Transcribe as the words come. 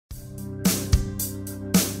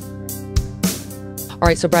All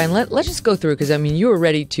right, so Brian, let's just go through, because I mean, you were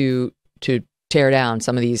ready to tear down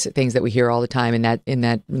some of these things that we hear all the time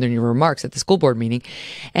in your remarks at the school board meeting.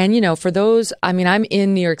 And, you know, for those, I mean, I'm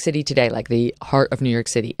in New York City today, like the heart of New York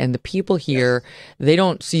City, and the people here, they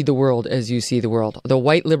don't see the world as you see the world. The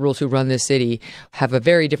white liberals who run this city have a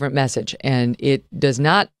very different message, and it does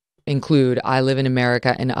not include I live in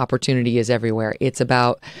America and opportunity is everywhere. It's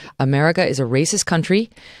about America is a racist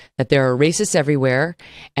country, that there are racists everywhere,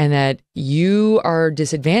 and that you are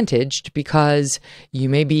disadvantaged because you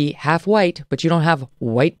may be half white, but you don't have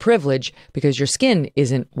white privilege because your skin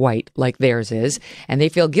isn't white like theirs is. And they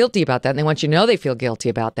feel guilty about that. And they want you to know they feel guilty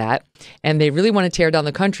about that. And they really want to tear down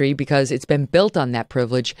the country because it's been built on that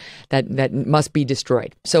privilege that must be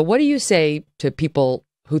destroyed. So what do you say to people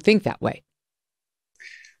who think that way?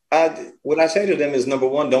 What I say to them is, number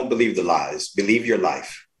one, don't believe the lies. Believe your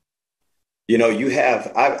life. You know,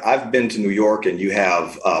 I've been to New York, and you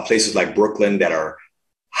have places like Brooklyn that are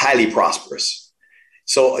highly prosperous.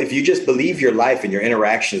 So if you just believe your life and your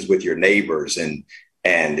interactions with your neighbors and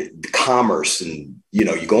commerce, and, you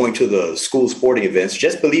know, you're going to the school sporting events,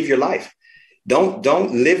 just believe your life.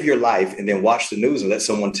 Don't live your life and then watch the news and let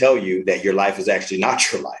someone tell you that your life is actually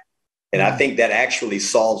not your life. And I think that actually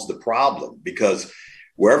solves the problem, because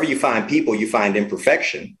wherever you find people, you find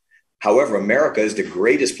imperfection. However, America is the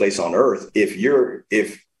greatest place on earth. If you're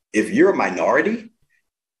a minority,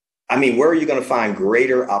 I mean, where are you going to find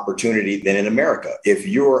greater opportunity than in America? If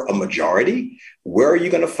you're a majority, where are you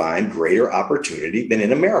going to find greater opportunity than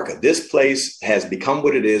in America? This place has become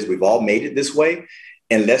what it is. We've all made it this way.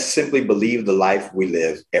 And let's simply believe the life we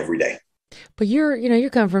live every day. But you're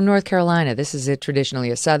coming from North Carolina. This is traditionally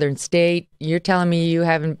a southern state. You're telling me you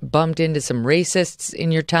haven't bumped into some racists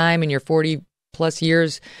in your time, in your 40 plus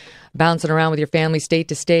years bouncing around with your family state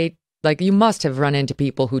to state? Like, you must have run into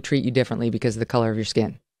people who treat you differently because of the color of your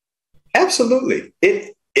skin. Absolutely.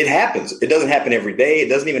 It happens. It doesn't happen every day. It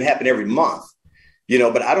doesn't even happen every month, you know,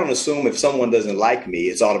 but I don't assume if someone doesn't like me,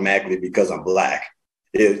 it's automatically because I'm Black.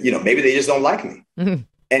 Maybe they just don't like me. Mm-hmm.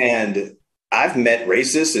 And I've met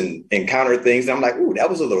racists and encountered things, and I'm like, ooh, that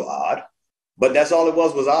was a little odd. But that's all it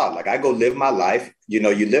was odd. Like, I go live my life. You know,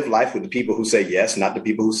 you live life with the people who say yes, not the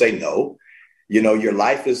people who say no. You know, your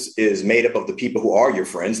life is made up of the people who are your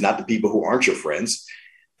friends, not the people who aren't your friends.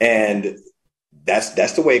 And that's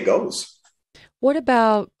the way it goes. What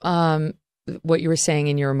about what you were saying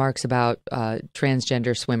in your remarks about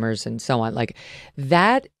transgender swimmers and so on? Like,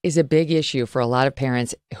 that is a big issue for a lot of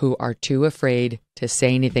parents who are too afraid to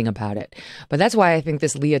say anything about it. But that's why I think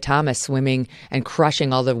this Leah Thomas swimming and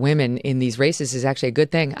crushing all the women in these races is actually a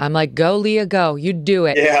good thing. I'm like, go, Leah, go. You do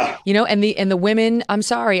it. Yeah. You know, and the women, I'm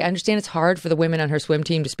sorry, I understand it's hard for the women on her swim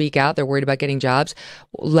team to speak out. They're worried about getting jobs.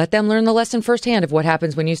 Let them learn the lesson firsthand of what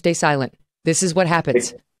happens when you stay silent. This is what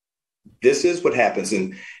happens. This is what happens.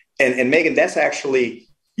 And Megyn, that's actually,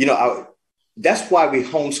 you know, that's why we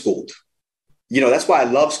homeschooled. You know, that's why I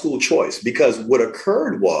love school choice, because what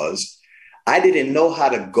occurred was I didn't know how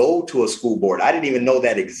to go to a school board. I didn't even know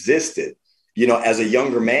that existed, you know, as a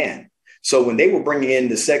younger man. So when they were bringing in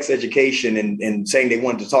the sex education and saying they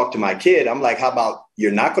wanted to talk to my kid, I'm like, how about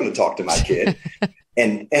you're not going to talk to my kid?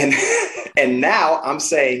 and now I'm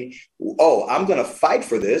saying, oh, I'm going to fight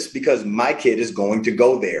for this because my kid is going to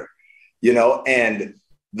go there, you know, and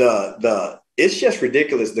it's just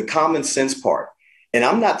ridiculous, the common sense part. And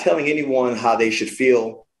I'm not telling anyone how they should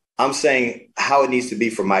feel. I'm saying how it needs to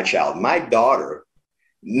be for my child. My daughter,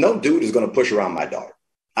 no dude is going to push around my daughter.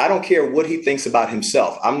 I don't care what he thinks about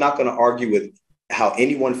himself. I'm not going to argue with how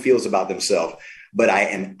anyone feels about themselves, but I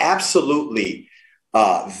am absolutely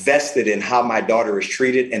vested in how my daughter is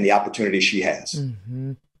treated and the opportunity she has.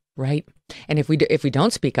 Mm-hmm. Right. And if we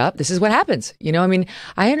don't speak up, this is what happens. You know, I mean,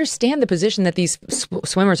 I understand the position that these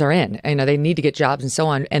swimmers are in. You know, they need to get jobs and so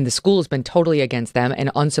on. And the school has been totally against them and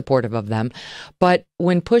unsupportive of them. But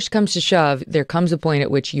when push comes to shove, there comes a point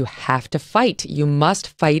at which you have to fight. You must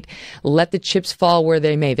fight. Let the chips fall where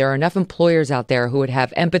they may. There are enough employers out there who would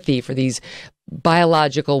have empathy for these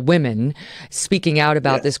biological women speaking out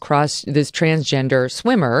about this transgender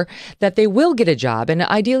swimmer, that they will get a job, and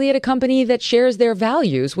ideally at a company that shares their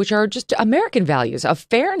values, which are just American values of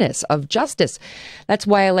fairness, of justice. That's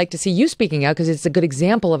why I like to see you speaking out, because it's a good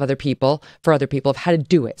example of other people of how to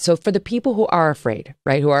do it. So for the people who are afraid,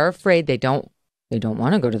 right, who are afraid, they don't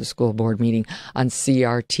want to go to the school board meeting on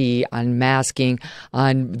CRT, on masking,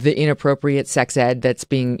 on the inappropriate sex ed that's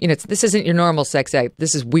being, you know, this isn't your normal sex ed.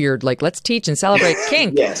 This is weird. Like, let's teach and celebrate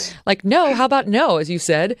kink. Yes. Like, no, how about no, as you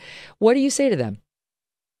said? What do you say to them?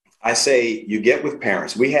 I say you get with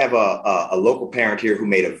parents. We have a local parent here who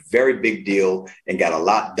made a very big deal and got a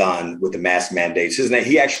lot done with the mask mandates. His name,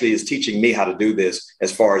 he actually is teaching me how to do this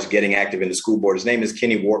as far as getting active in the school board. His name is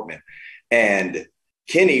Kenny Wortman. And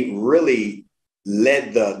Kenny really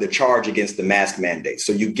led the charge against the mask mandate.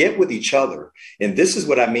 So you get with each other. And this is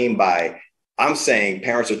what I mean by, I'm saying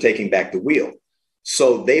parents are taking back the wheel.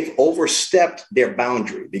 So they've overstepped their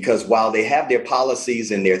boundary, because while they have their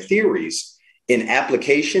policies and their theories, in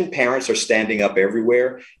application, parents are standing up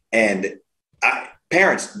everywhere. And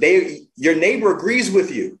parents, your neighbor agrees with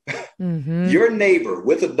you. Mm-hmm. Your neighbor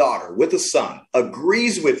with a daughter, with a son,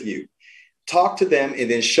 agrees with you. Talk to them and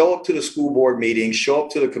then show up to the school board meetings, show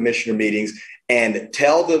up to the commissioner meetings, and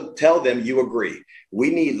tell them you agree. We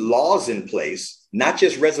need laws in place, not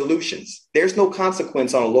just resolutions. There's no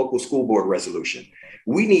consequence on a local school board resolution.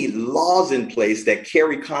 We need laws in place that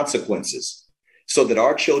carry consequences, so that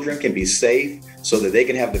our children can be safe, so that they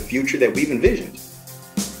can have the future that we've envisioned.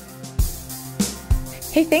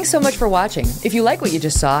 Hey, thanks so much for watching. If you like what you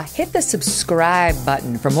just saw, hit the subscribe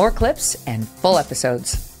button for more clips and full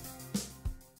episodes.